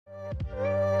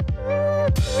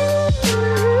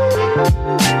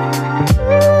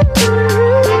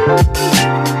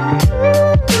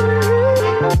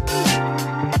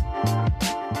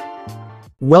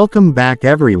Welcome back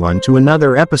everyone to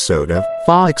another episode of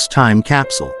Faiq's Time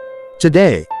Capsule.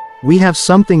 Today, we have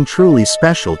something truly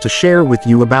special to share with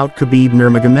you about Khabib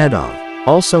Nurmagomedov,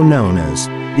 also known as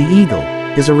the Eagle,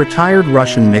 is a retired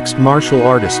Russian mixed martial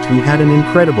artist who had an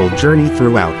incredible journey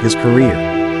throughout his career.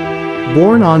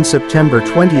 Born on September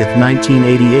 20,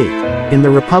 1988, in the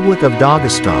Republic of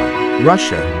Dagestan,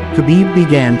 Russia, Khabib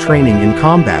began training in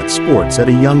combat sports at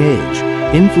a young age,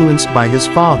 influenced by his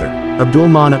father,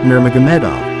 Abdulmanap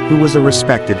Nurmagomedov, who was a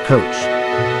respected coach.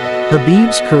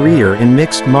 Khabib's career in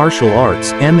mixed martial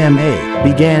arts (MMA)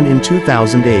 began in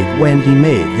 2008 when he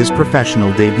made his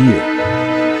professional debut.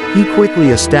 He quickly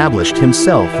established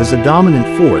himself as a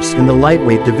dominant force in the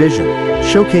lightweight division,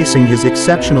 showcasing his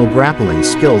exceptional grappling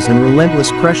skills and relentless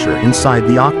pressure inside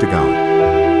the octagon.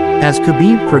 As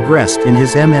Khabib progressed in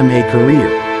his MMA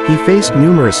career, he faced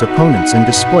numerous opponents and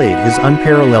displayed his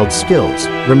unparalleled skills,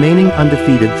 remaining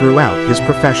undefeated throughout his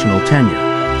professional tenure.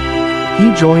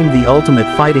 He joined the Ultimate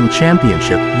Fighting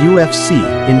Championship (UFC)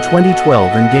 in 2012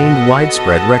 and gained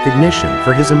widespread recognition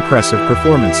for his impressive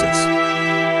performances.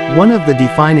 One of the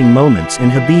defining moments in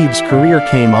Khabib's career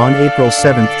came on April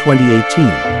 7,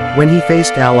 2018, when he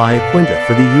faced Ali Quinta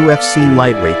for the UFC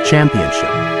Lightweight Championship.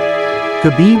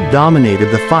 Khabib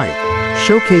dominated the fight,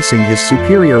 showcasing his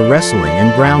superior wrestling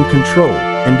and ground control,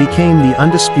 and became the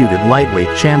undisputed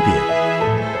lightweight champion.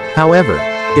 However,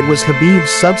 it was Khabib's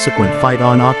subsequent fight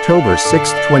on October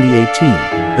 6,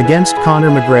 2018, against Conor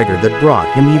McGregor that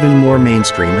brought him even more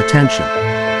mainstream attention.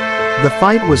 The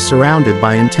fight was surrounded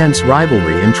by intense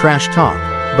rivalry and trash talk,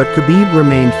 but Khabib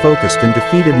remained focused and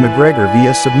defeated McGregor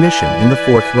via submission in the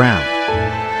fourth round.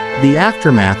 The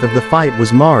aftermath of the fight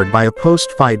was marred by a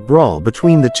post-fight brawl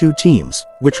between the two teams,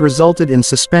 which resulted in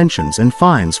suspensions and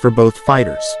fines for both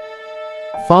fighters.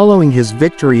 Following his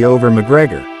victory over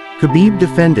McGregor, Khabib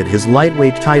defended his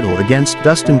lightweight title against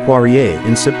Dustin Poirier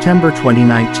in September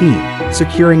 2019,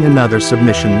 securing another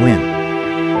submission win.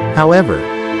 However,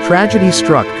 tragedy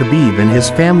struck Khabib and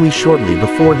his family shortly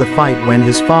before the fight when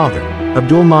his father,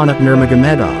 Abdulmanap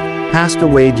Nurmagomedov, passed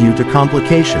away due to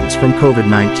complications from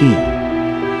COVID-19.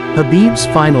 Khabib's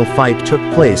final fight took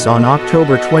place on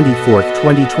October 24,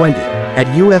 2020, at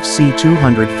UFC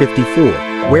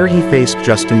 254, where he faced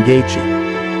Justin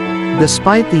Gaethje.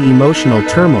 Despite the emotional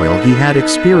turmoil he had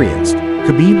experienced,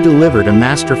 Khabib delivered a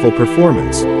masterful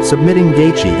performance, submitting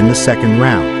Gaethje in the second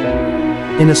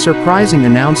round. In a surprising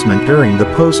announcement during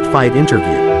the post-fight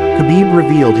interview, Khabib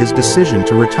revealed his decision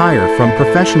to retire from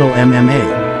professional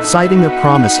MMA, citing a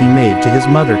promise he made to his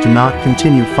mother to not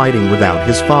continue fighting without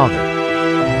his father.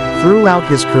 Throughout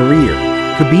his career,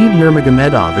 Khabib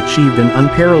Nurmagomedov achieved an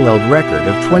unparalleled record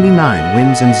of 29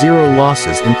 wins and 0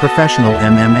 losses in professional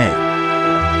MMA.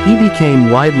 He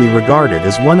became widely regarded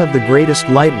as one of the greatest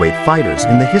lightweight fighters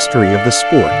in the history of the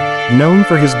sport, known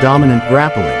for his dominant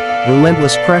grappling,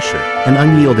 relentless pressure, and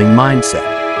unyielding mindset.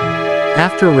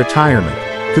 After retirement,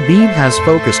 Khabib has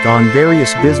focused on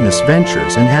various business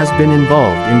ventures and has been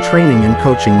involved in training and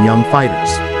coaching young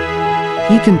fighters.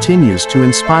 He continues to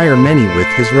inspire many with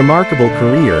his remarkable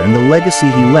career and the legacy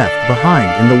he left behind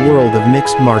in the world of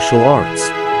mixed martial arts.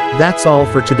 That's all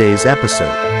for today's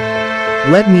episode.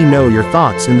 Let me know your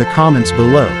thoughts in the comments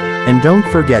below, and don't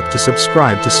forget to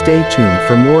subscribe to stay tuned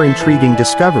for more intriguing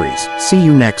discoveries. See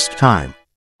you next time.